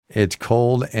It's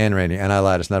cold and rainy. And I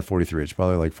lied, it's not 43. It's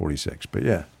probably like 46. But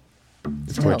yeah,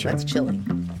 it's Still, quite chilly. that's chilly.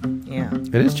 Yeah.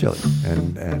 It is chilly.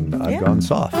 And I've gone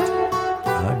soft.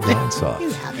 I've gone soft.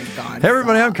 You haven't gone Hey,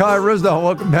 everybody, I'm soft. Kai Risdale.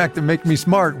 Welcome back to Make Me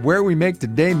Smart, where we make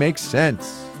today make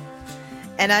sense.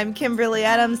 And I'm Kimberly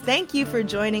Adams. Thank you for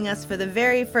joining us for the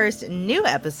very first new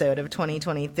episode of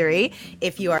 2023.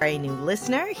 If you are a new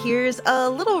listener, here's a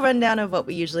little rundown of what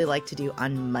we usually like to do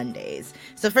on Mondays.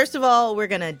 So first of all, we're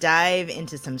going to dive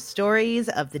into some stories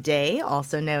of the day,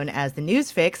 also known as the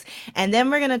News Fix. And then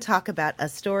we're going to talk about a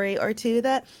story or two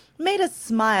that made us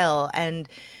smile. And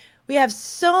we have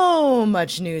so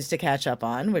much news to catch up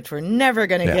on, which we're never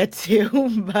going to get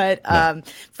to. But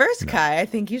first, Kai, I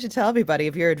think you should tell everybody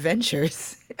of your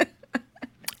adventures.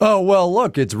 Oh, well,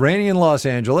 look, it's rainy in Los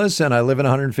Angeles, and I live in a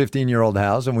 115-year-old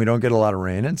house, and we don't get a lot of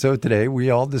rain. And so today we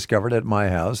all discovered at my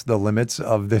house the limits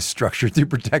of this structure to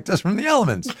protect us from the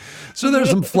elements. So there's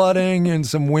some flooding and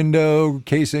some window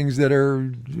casings that are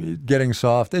getting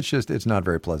soft. It's not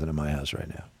very pleasant in my house right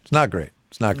now. It's not great.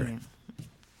 It's not great.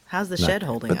 How's the shed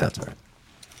holding up? But that's all right.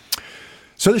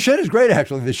 So the shed is great,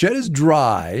 actually. The shed is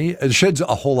dry. The shed's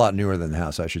a whole lot newer than the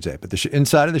house, I should say. But the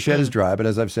inside of the shed is dry. But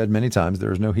as I've said many times,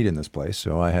 there is no heat in this place.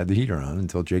 So I had the heater on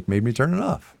until Jake made me turn it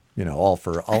off. All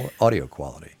for audio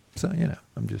quality. So,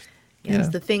 I'm just... Yes,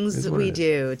 the things that we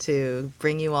do to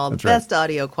bring you all the That's best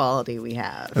audio quality we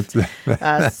have.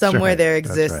 That's somewhere right. there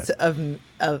That's exists right.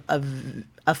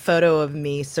 a photo of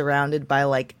me surrounded by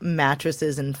like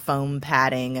mattresses and foam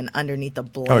padding and underneath a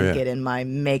blanket in my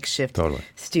makeshift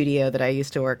studio that I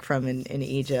used to work from in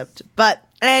Egypt. But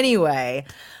anyway,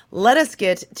 let us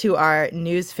get to our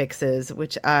news fixes,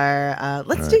 which are,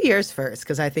 let's do yours first,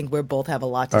 because I think we both have a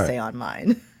lot to say on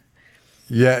mine.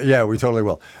 Yeah, we totally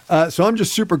will. So I'm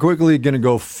just super quickly going to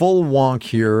go full wonk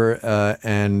here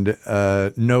and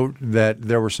note that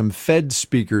there were some Fed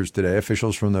speakers today,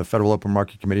 officials from the Federal Open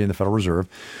Market Committee and the Federal Reserve.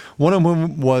 One of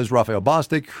whom was Raphael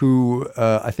Bostic, who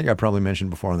I think I probably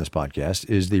mentioned before on this podcast,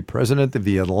 is the president of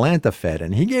the Atlanta Fed.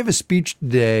 And he gave a speech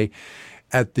today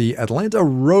at the Atlanta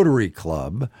Rotary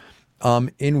Club,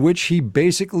 in which he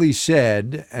basically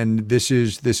said, and this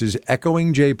is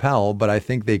echoing Jay Powell, but I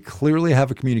think they clearly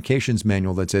have a communications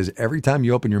manual that says every time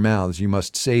you open your mouths, you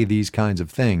must say these kinds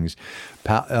of things.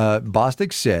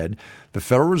 Bostic said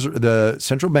the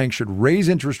central bank should raise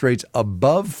interest rates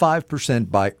above 5%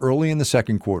 by early in the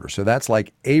second quarter. So that's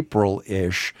like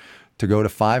April-ish to go to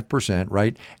 5%,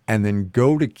 right? And then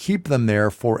go to keep them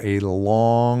there for a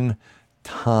long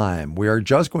time. We are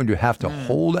just going to have to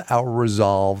hold our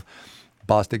resolve.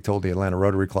 Bostic told the Atlanta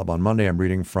Rotary Club on Monday. I'm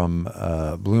reading from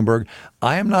Bloomberg.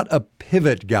 I am not a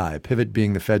pivot guy, pivot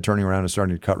being the Fed turning around and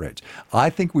starting to cut rates. I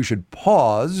think we should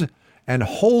pause and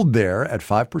hold there at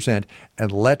 5%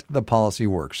 and let the policy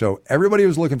work. So everybody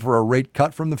who's looking for a rate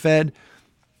cut from the Fed,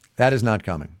 that is not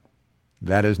coming.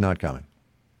 That is not coming.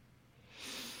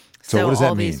 So what does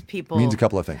that mean? It means a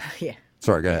couple of things. Yeah.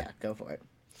 Sorry, go ahead. Yeah, go for it.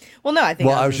 Well, no, I think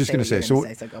I was just going to say, so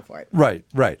go for it.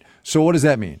 Right. So what does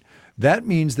that mean? That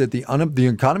means that the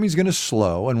economy is going to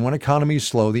slow, and when economy is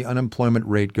slow, the unemployment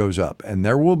rate goes up, and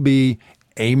there will be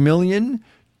 1 million,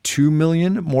 2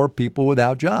 million more people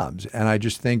without jobs. And I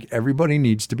just think everybody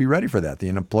needs to be ready for that. The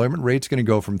unemployment rate is going to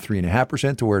go from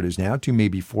 3.5% to where it is now to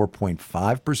maybe 4.5%,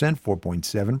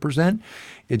 4.7%.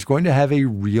 It's going to have a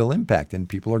real impact, and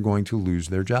people are going to lose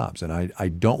their jobs. And I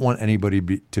don't want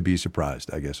anybody to be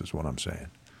surprised, I guess is what I'm saying.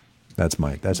 That's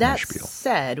my spiel. That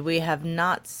said, we have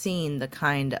not seen the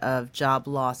kind of job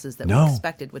losses that we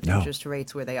expected with interest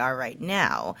rates where they are right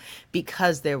now,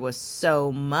 because there was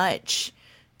so much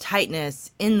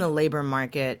tightness in the labor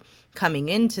market coming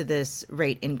into this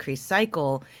rate increase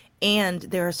cycle. And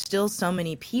there are still so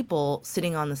many people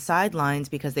sitting on the sidelines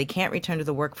because they can't return to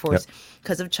the workforce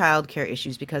because of childcare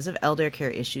issues, because of elder care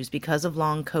issues, because of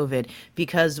long COVID,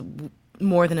 because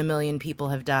more than 1 million people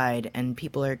have died and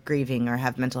people are grieving or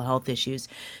have mental health issues.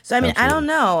 So, I mean, I don't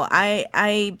know.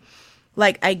 I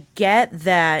get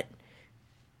that,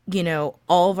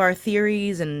 all of our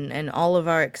theories and all of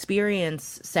our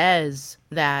experience says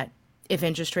that if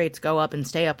interest rates go up and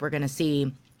stay up, we're going to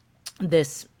see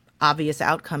this obvious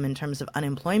outcome in terms of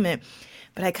unemployment.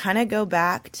 But I kind of go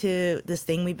back to this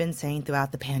thing we've been saying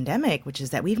throughout the pandemic, which is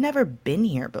that we've never been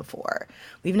here before.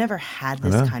 We've never had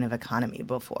this kind of economy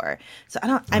before. So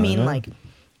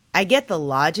I get the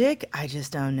logic. I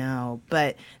just don't know.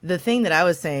 But the thing that I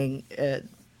was saying,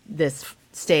 this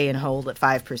stay and hold at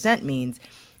 5% means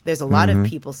there's a lot of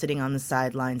people sitting on the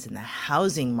sidelines in the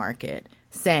housing market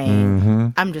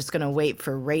saying, I'm just going to wait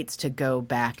for rates to go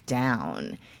back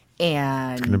down.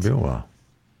 And it's going to be a while.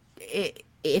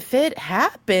 if it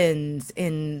happens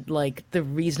in like the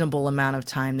reasonable amount of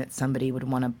time that somebody would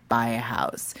want to buy a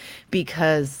house,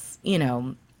 because,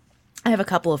 I have a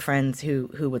couple of friends who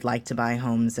would like to buy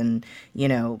homes and,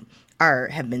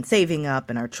 have been saving up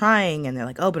and are trying, and they're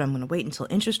like, oh, but I'm going to wait until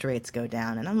interest rates go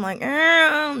down. And I'm like,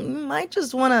 you might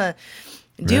just want to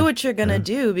do what you're going to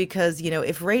do, because,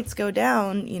 if rates go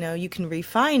down, you can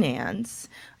refinance.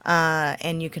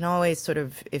 And you can always sort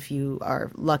of, if you are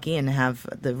lucky and have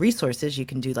the resources, you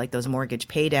can do like those mortgage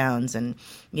pay downs and,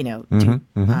 do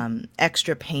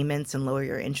extra payments and lower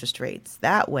your interest rates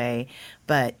that way.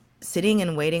 But sitting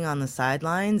and waiting on the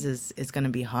sidelines is going to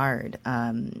be hard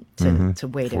to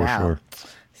wait it out. Sure.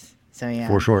 So, yeah.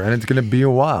 For sure. And it's going to be a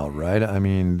while, right? I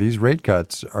mean, these rate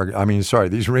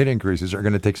increases are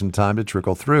going to take some time to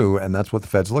trickle through, and that's what the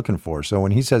Fed's looking for. So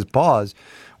when he says pause,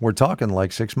 we're talking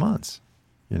like 6 months,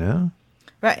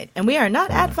 Right. And we are not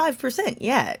at 5%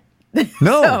 yet. No.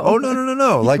 So, oh,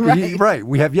 no. Like, right.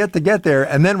 We have yet to get there,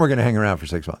 and then we're going to hang around for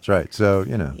 6 months. Right. So,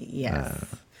 Yes.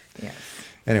 Yes.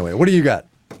 Anyway, what do you got?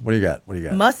 What do you got?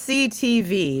 Must-see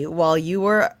TV while you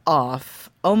were off.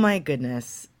 Oh, my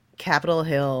goodness. Capitol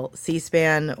Hill,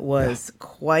 C-SPAN was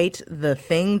quite the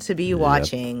thing to be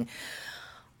watching.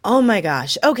 Oh, my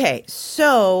gosh. Okay,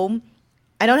 so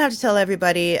I don't have to tell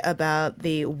everybody about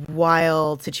the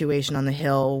wild situation on the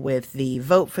Hill with the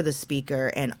vote for the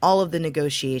speaker and all of the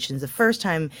negotiations. The first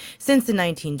time since the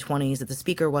 1920s that the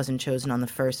speaker wasn't chosen on the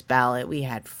first ballot. We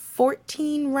had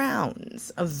 14 rounds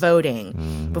of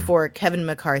voting before Kevin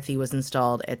McCarthy was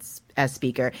installed as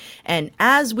speaker. And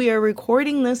as we are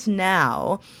recording this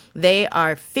now, they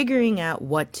are figuring out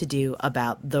what to do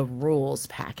about the rules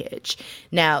package.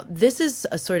 Now, this is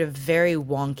a sort of very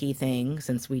wonky thing,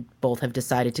 since we both have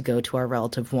decided to go to our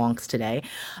relative wonks today,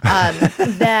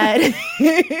 that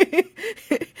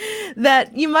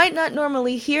that you might not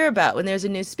normally hear about when there's a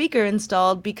new speaker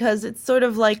installed, because it's sort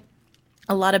of like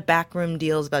a lot of backroom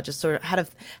deals about just sort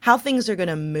of how things are going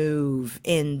to move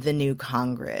in the new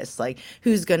Congress, like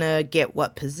who's going to get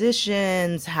what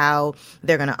positions, how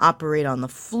they're going to operate on the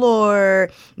floor,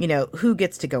 who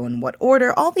gets to go in what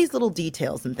order, all these little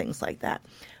details and things like that.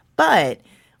 But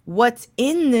what's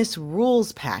in this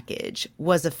rules package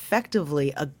was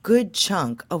effectively a good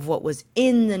chunk of what was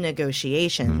in the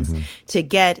negotiations to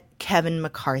get Kevin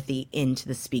McCarthy into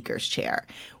the speaker's chair.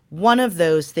 One of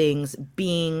those things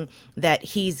being that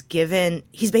he's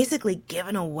basically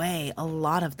given away a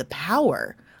lot of the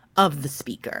power of the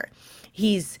speaker.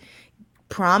 He's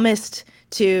promised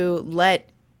to let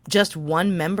just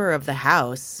one member of the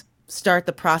House start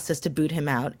the process to boot him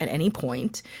out at any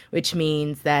point, which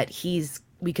means that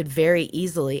we could very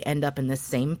easily end up in the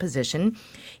same position.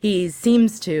 He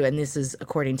seems to, and this is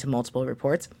according to multiple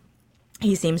reports,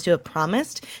 he seems to have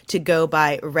promised to go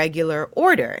by regular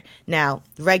order. Now,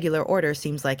 regular order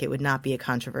seems like it would not be a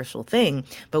controversial thing,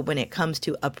 but when it comes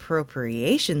to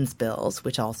appropriations bills,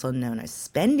 which also known as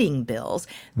spending bills,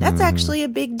 that's actually a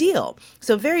big deal.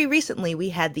 So very recently, we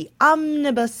had the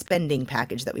omnibus spending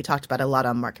package that we talked about a lot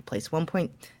on Marketplace,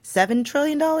 $1.7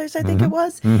 trillion, I think it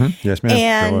was. Yes, ma'am.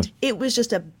 And it was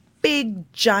just a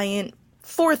big, giant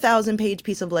 4,000-page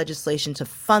piece of legislation to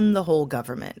fund the whole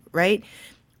government, right?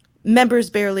 Members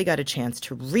barely got a chance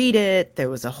to read it. There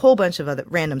was a whole bunch of other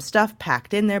random stuff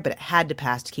packed in there, but it had to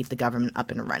pass to keep the government up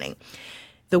and running.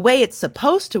 The way it's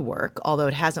supposed to work, although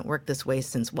it hasn't worked this way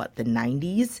since, the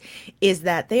 90s, is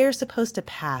that they are supposed to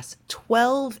pass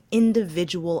 12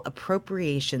 individual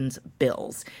appropriations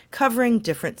bills covering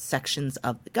different sections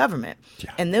of the government. Yeah.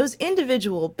 And those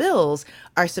individual bills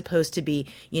are supposed to be,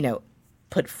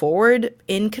 put forward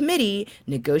in committee,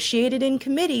 negotiated in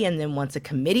committee, and then once a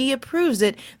committee approves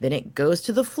it, then it goes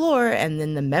to the floor, and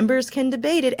then the members can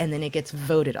debate it, and then it gets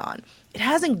voted on. It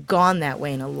hasn't gone that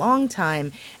way in a long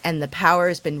time, and the power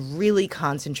has been really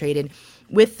concentrated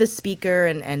with the speaker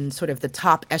and sort of the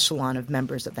top echelon of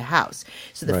members of the House.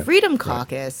 So the Freedom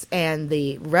Caucus and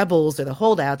the rebels, or the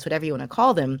holdouts, whatever you want to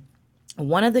call them,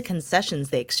 one of the concessions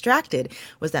they extracted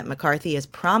was that McCarthy is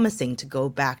promising to go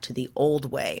back to the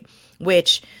old way,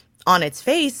 which on its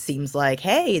face seems like,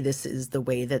 hey, this is the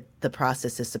way that the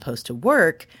process is supposed to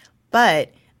work.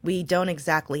 But we don't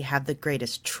exactly have the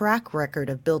greatest track record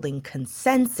of building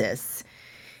consensus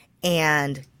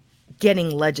and getting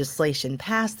legislation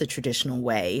passed the traditional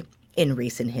way in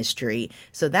recent history.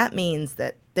 So that means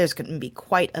that there's going to be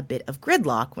quite a bit of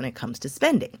gridlock when it comes to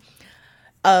spending.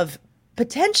 Of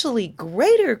potentially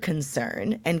greater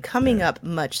concern, and coming up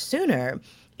much sooner,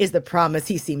 is the promise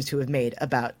he seems to have made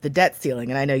about the debt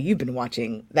ceiling. And I know you've been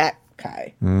watching that,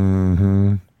 Kai.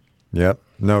 Mm-hmm. Yep.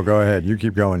 No, go ahead. You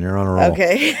keep going. You're on a roll.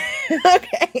 Okay.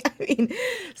 Okay.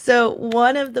 So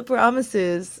one of the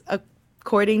promises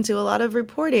according to a lot of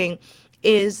reporting,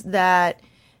 is that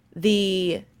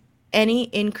any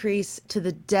increase to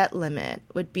the debt limit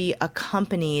would be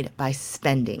accompanied by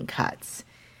spending cuts.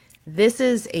 This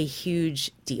is a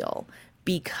huge deal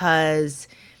because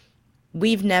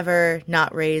we've never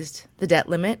not raised the debt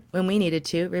limit when we needed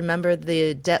to. Remember,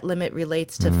 the debt limit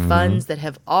relates to funds that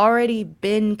have already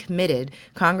been committed.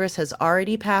 Congress has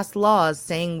already passed laws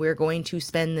saying we're going to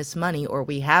spend this money, or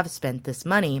we have spent this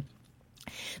money.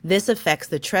 This affects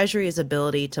the Treasury's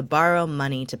ability to borrow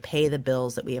money to pay the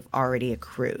bills that we have already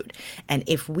accrued. And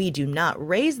if we do not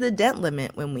raise the debt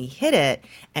limit when we hit it,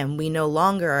 and we no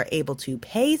longer are able to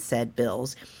pay said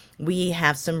bills, we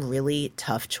have some really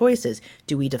tough choices.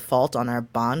 Do we default on our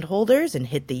bondholders and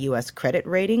hit the U.S. credit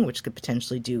rating, which could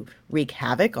potentially wreak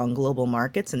havoc on global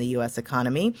markets and the U.S.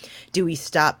 economy? Do we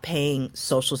stop paying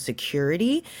Social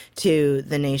Security to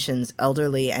the nation's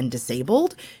elderly and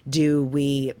disabled? Do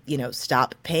we,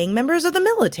 stop paying members of the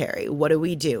military? What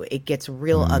do? It gets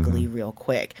real ugly real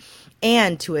quick.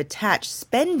 And to attach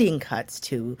spending cuts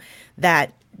to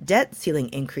that debt ceiling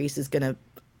increase is going to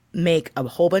make a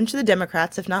whole bunch of the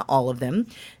Democrats, if not all of them,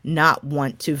 not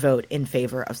want to vote in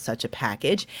favor of such a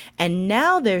package. And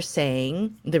now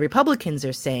the Republicans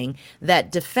are saying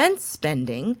that defense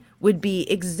spending would be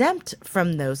exempt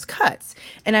from those cuts.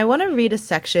 And I want to read a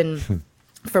section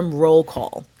from Roll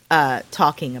Call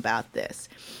talking about this.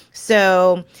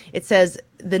 So it says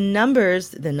the numbers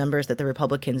that the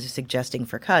Republicans are suggesting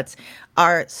for cuts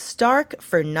are stark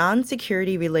for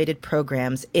non-security related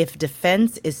programs if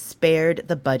defense is spared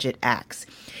the budget acts.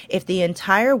 If the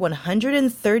entire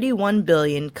 $131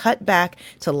 billion cut back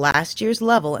to last year's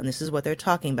level, and this is what they're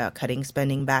talking about, cutting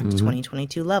spending back to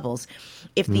 2022 levels,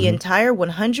 if the entire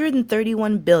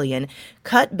 $131 billion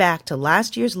cut back to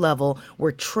last year's level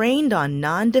were trained on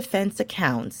non-defense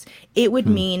accounts, it would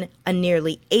mean a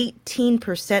nearly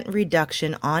 18%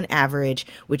 reduction on average,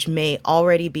 which may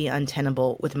already be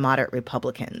untenable with moderate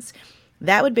Republicans.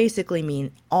 That would basically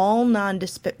mean all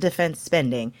non-defense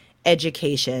spending,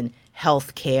 education,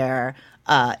 healthcare,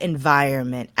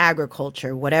 environment,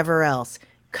 agriculture, whatever else,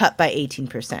 cut by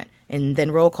 18%. And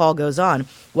then Roll Call goes on.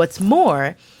 What's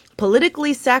more,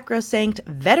 politically sacrosanct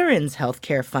veterans health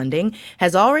care funding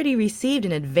has already received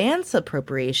an advance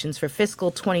appropriations for fiscal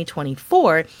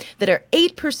 2024 that are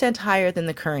 8% higher than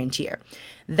the current year.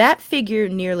 That figure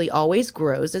nearly always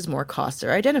grows as more costs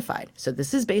are identified. So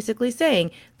this is basically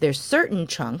saying there's certain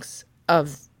chunks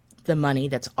of the money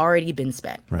that's already been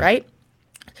spent, right?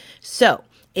 So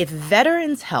if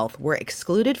veterans' health were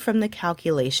excluded from the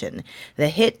calculation, the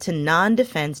hit to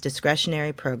non-defense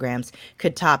discretionary programs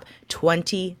could top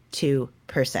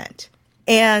 22%.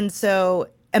 And so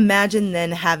imagine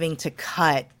then having to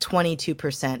cut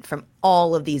 22% from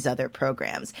all of these other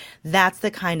programs. That's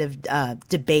the kind of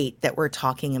debate that we're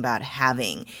talking about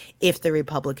having if the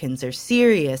Republicans are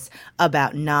serious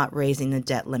about not raising the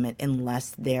debt limit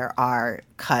unless there are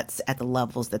cuts at the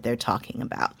levels that they're talking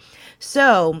about.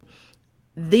 So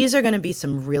these are going to be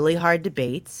some really hard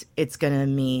debates. It's going to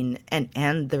mean,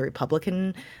 and the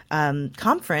Republican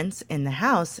conference in the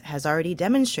House has already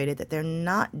demonstrated that they're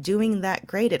not doing that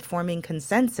great at forming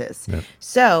consensus.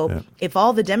 So if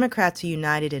all the Democrats are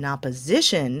united in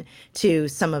opposition to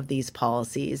some of these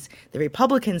policies, the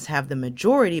Republicans have the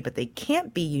majority, but they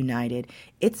can't be united.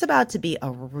 It's about to be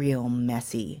a real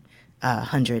messy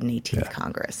 118th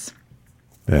Congress.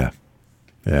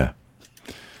 Yeah.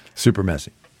 Super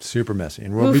messy. Super messy.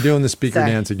 And we'll be doing the speaker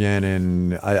dance again.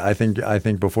 And I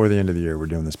think before the end of the year, we're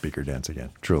doing the speaker dance again.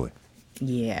 Truly.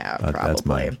 Yeah,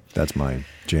 probably. That's my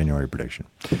January prediction.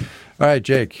 All right,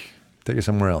 Jake, take us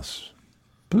somewhere else.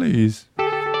 Please.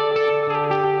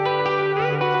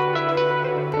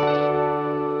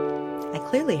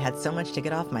 Clearly had so much to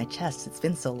get off my chest. It's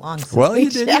been so long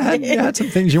since you did. You had some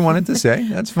things you wanted to say.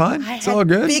 That's fine. It's all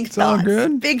good. It's all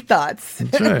good. Big thoughts.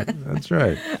 That's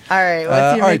right. All right. What's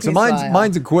all right. So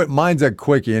mine's a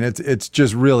quickie, and it's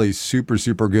just really super,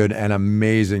 super good and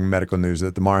amazing medical news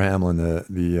that Damar Hamlin,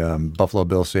 the Buffalo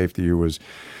Bills safety who was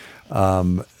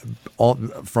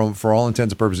for all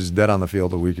intents and purposes dead on the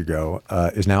field a week ago,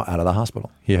 is now out of the hospital.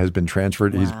 He has been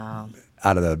transferred. Wow. He's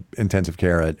out of the intensive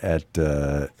care at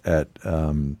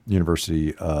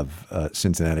University of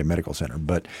Cincinnati Medical Center.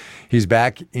 But he's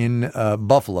back in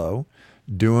Buffalo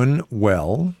doing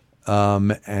well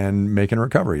and making a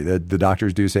recovery. The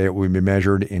doctors do say it will be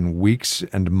measured in weeks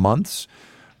and months,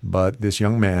 but this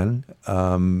young man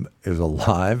is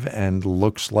alive and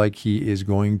looks like he is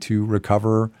going to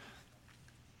recover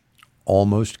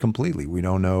almost completely. We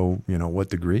don't know, what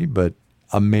degree, but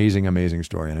amazing, amazing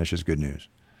story, and that's just good news.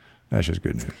 That's just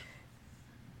good news.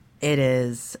 It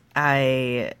is.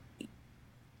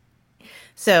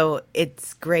 So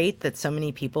it's great that so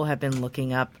many people have been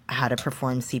looking up how to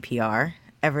perform CPR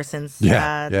ever since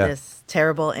this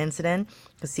terrible incident.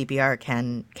 Because CPR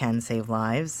can save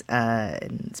lives,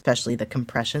 especially the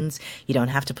compressions. You don't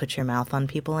have to put your mouth on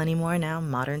people anymore now.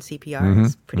 Modern CPR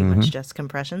is pretty much just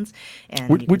compressions.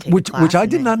 And which I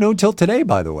did not know till today,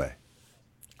 by the way.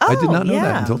 I did not know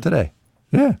that until today.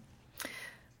 Yeah.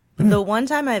 The one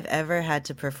time I've ever had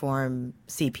to perform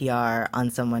CPR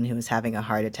on someone who was having a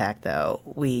heart attack, though,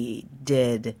 we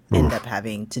did end up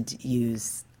having to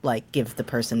use, give the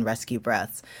person rescue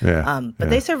breaths. But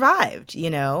they survived,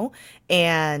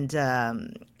 and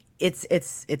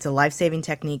it's a life-saving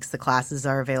techniques. The classes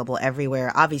are available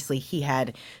everywhere. Obviously, he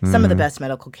had some of the best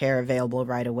medical care available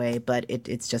right away, but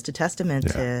it's just a testament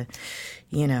to,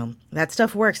 that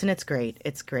stuff works, and it's great.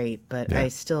 It's great, but I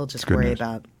still just worry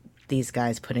about these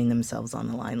guys putting themselves on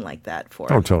the line like that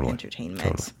for entertainment.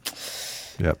 Totally.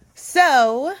 Yep.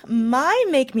 So my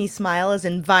Make Me Smile is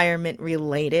environment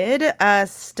related. A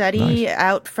study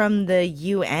out from the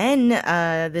UN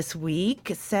this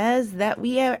week says that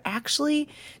we are actually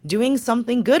doing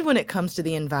something good when it comes to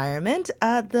the environment.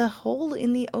 The hole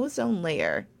in the ozone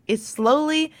layer is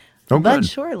slowly but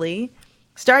surely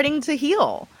starting to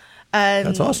heal.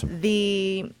 That's awesome.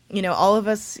 All of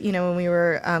us, when we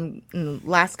were in the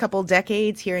last couple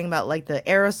decades hearing about the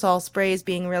aerosol sprays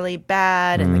being really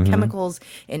bad and the chemicals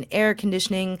in air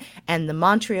conditioning and the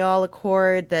Montreal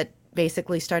Accord that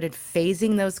basically started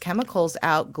phasing those chemicals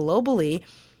out globally.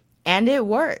 And it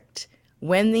worked.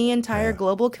 When the entire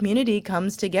global community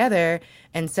comes together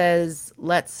and says,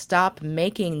 let's stop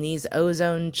making these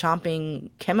ozone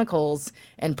chomping chemicals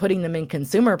and putting them in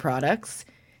consumer products,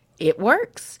 it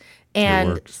works.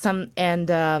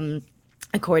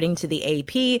 According to the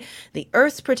AP, the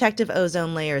Earth's protective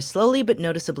ozone layer is slowly but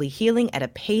noticeably healing at a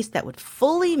pace that would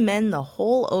fully mend the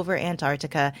hole over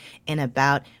Antarctica in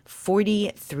about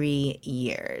 43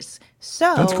 years.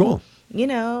 So that's cool.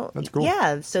 That's cool.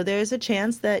 Yeah. So there's a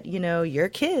chance that, your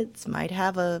kids might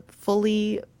have a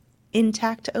fully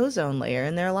intact ozone layer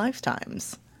in their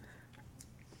lifetimes.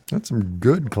 That's some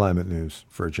good climate news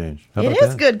for a change. It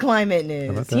is good climate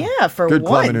news. Yeah, for good once.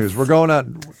 Climate news. We're going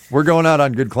out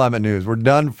on good climate news. We're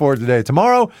done for today.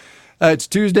 Tomorrow, it's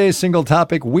Tuesday's single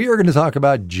topic. We are going to talk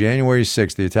about January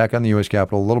 6th, the attack on the U.S.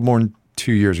 Capitol, a little more than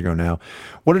 2 years ago now.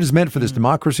 What it has meant for this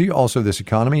democracy, also this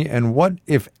economy, and what,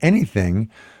 if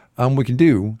anything, we can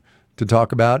do to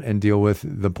talk about and deal with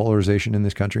the polarization in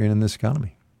this country and in this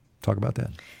economy. Talk about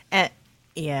that.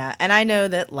 Yeah, and I know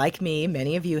that, like me,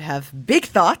 many of you have big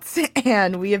thoughts,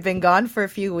 and we have been gone for a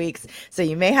few weeks, so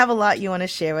you may have a lot you want to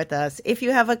share with us. If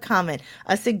you have a comment,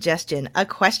 a suggestion, a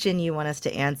question you want us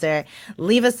to answer,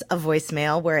 leave us a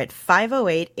voicemail. We're at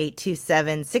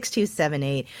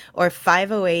 508-827-6278 or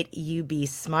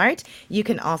 508-UB-SMART. You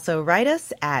can also write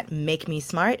us at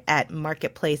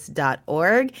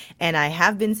makemesmart@marketplace.org, and I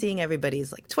have been seeing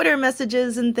everybody's Twitter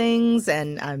messages and things,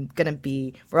 and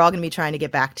we're all going to be trying to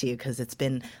get back to you because it's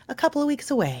been a couple of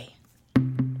weeks away.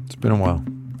 It's been a while.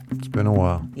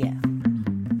 Yeah.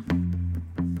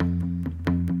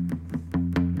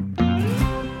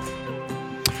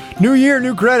 New year,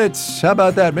 new credits. How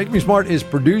about that? Make Me Smart is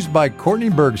produced by Courtney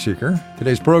Bergseeker.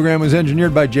 Today's program was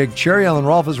engineered by Jake Cherry. Alan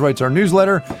Rolfes writes our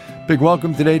newsletter. Big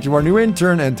welcome today to our new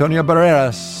intern, Antonia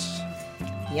Barreras.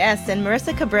 Yes, and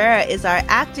Marissa Cabrera is our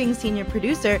acting senior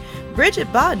producer. Bridget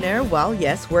Bodner, while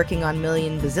working on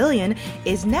Million Bazillion,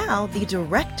 is now the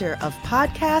director of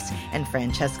podcasts, and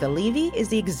Francesca Levy is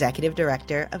the executive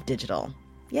director of digital.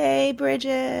 Yay,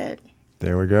 Bridget.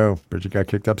 There we go. Bridget got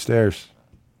kicked upstairs.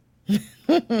 In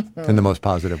the most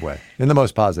positive way.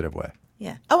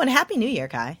 Yeah. Oh, and Happy New Year,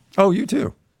 Kai. Oh, you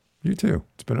too. It's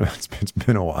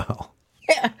been a while.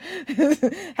 Yeah.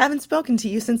 Haven't spoken to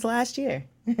you since last year.